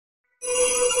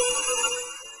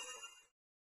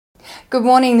Good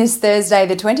morning this Thursday,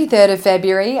 the 23rd of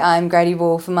February. I'm Grady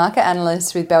Wolf, market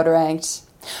analyst with Bell Direct.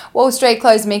 Wall Street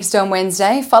closed mixed on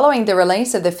Wednesday following the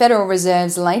release of the Federal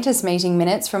Reserve's latest meeting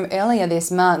minutes from earlier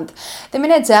this month. The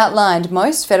minutes outlined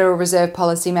most Federal Reserve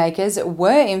policymakers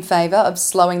were in favour of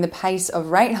slowing the pace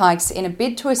of rate hikes in a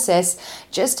bid to assess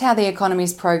just how the economy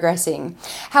is progressing.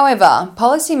 However,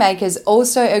 policymakers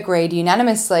also agreed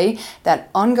unanimously that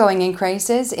ongoing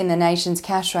increases in the nation's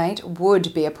cash rate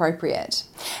would be appropriate.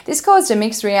 This caused a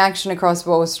mixed reaction across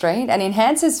Wall Street and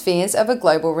enhances fears of a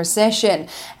global recession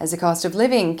as the cost of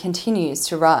living continues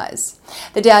to rise.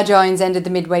 The Dow Jones ended the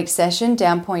midweek session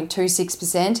down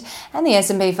 0.26% and the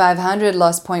S&P 500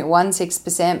 lost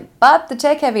 0.16%, but the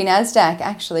tech-heavy Nasdaq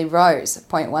actually rose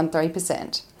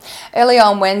 0.13%. Early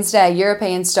on Wednesday,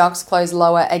 European stocks closed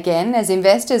lower again as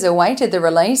investors awaited the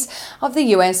release of the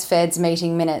US Fed's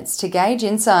meeting minutes to gauge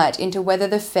insight into whether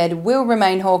the Fed will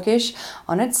remain hawkish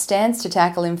on its stance to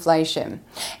tackle inflation.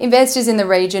 Investors in the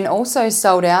region also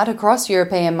sold out across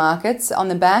European markets on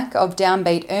the back of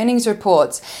downbeat earnings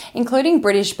reports, including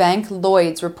British bank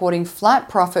Lloyds reporting flat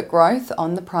profit growth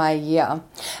on the prior year.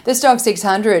 The Stoxx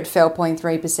 600 fell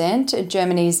 0.3%,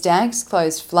 Germany's DAX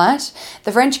closed flat,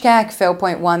 the French CAC fell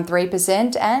 0.13%,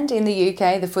 and in the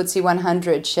UK, the FTSE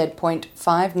 100 shed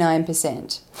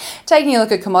 0.59%. Taking a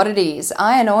look at commodities,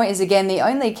 iron ore is again the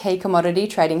only key commodity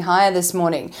trading higher this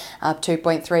morning, up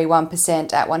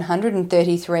 2.31% at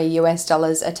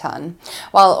 $133 a tonne,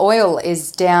 while oil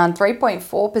is down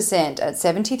 3.4% at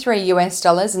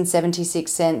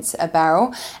 $73.76 a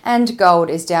barrel, and gold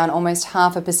is down almost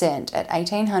 0.5% at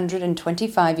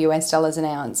 $1,825 an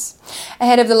ounce.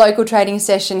 Ahead of the local trading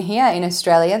session here in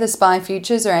Australia, the SPI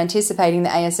futures are anticipating the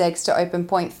ASX to open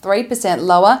 0.3%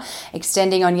 lower,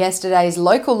 extending on yesterday's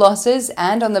local losses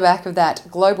and on the back of that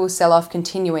global sell-off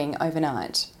continuing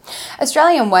overnight.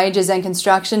 Australian wages and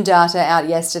construction data out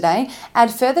yesterday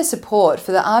add further support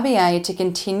for the RBA to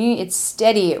continue its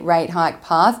steady rate hike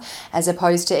path as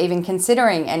opposed to even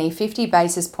considering any 50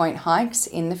 basis point hikes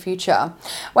in the future.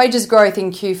 Wages growth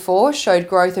in Q4 showed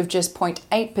growth of just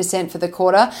 0.8% for the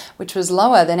quarter, which was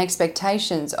lower than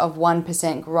expectations of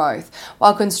 1% growth,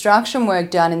 while construction work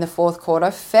done in the fourth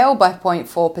quarter fell by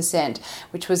 0.4%,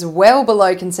 which was well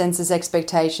below consensus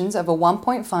expectations of a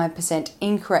 1.5%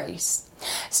 increase.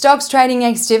 Stocks trading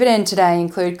ex-dividend today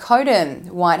include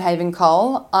Codan, Whitehaven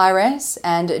Coal, IRES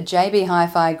and JB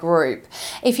Hi-Fi Group.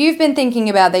 If you've been thinking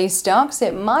about these stocks,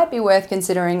 it might be worth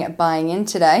considering buying in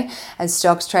today, as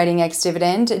stocks trading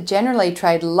ex-dividend generally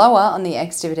trade lower on the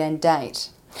ex-dividend date.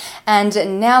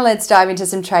 And now let's dive into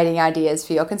some trading ideas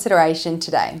for your consideration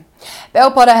today.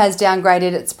 Bell Potter has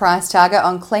downgraded its price target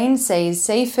on Clean Seas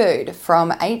Seafood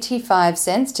from 85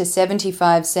 cents to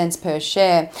 75 cents per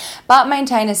share, but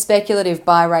maintain a speculative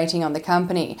buy rating on the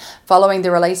company, following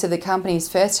the release of the company's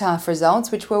first half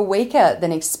results, which were weaker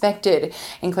than expected,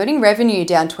 including revenue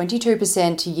down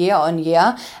 22% year on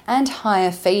year and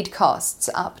higher feed costs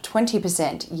up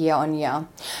 20% year on year.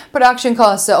 Production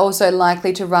costs are also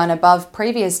likely to run above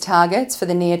previous targets for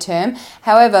the near term.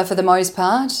 However, for the most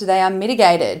part, they are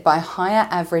mitigated by higher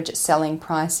average selling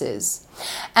prices.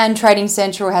 And Trading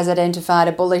Central has identified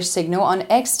a bullish signal on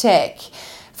Xtech,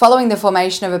 following the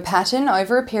formation of a pattern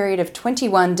over a period of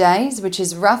 21 days, which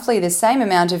is roughly the same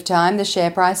amount of time the share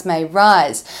price may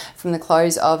rise from the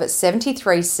close of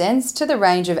 73 cents to the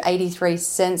range of 83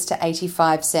 cents to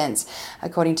 85 cents,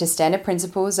 according to standard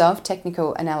principles of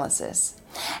technical analysis.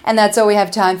 And that's all we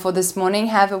have time for this morning.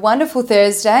 Have a wonderful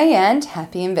Thursday and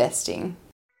happy investing.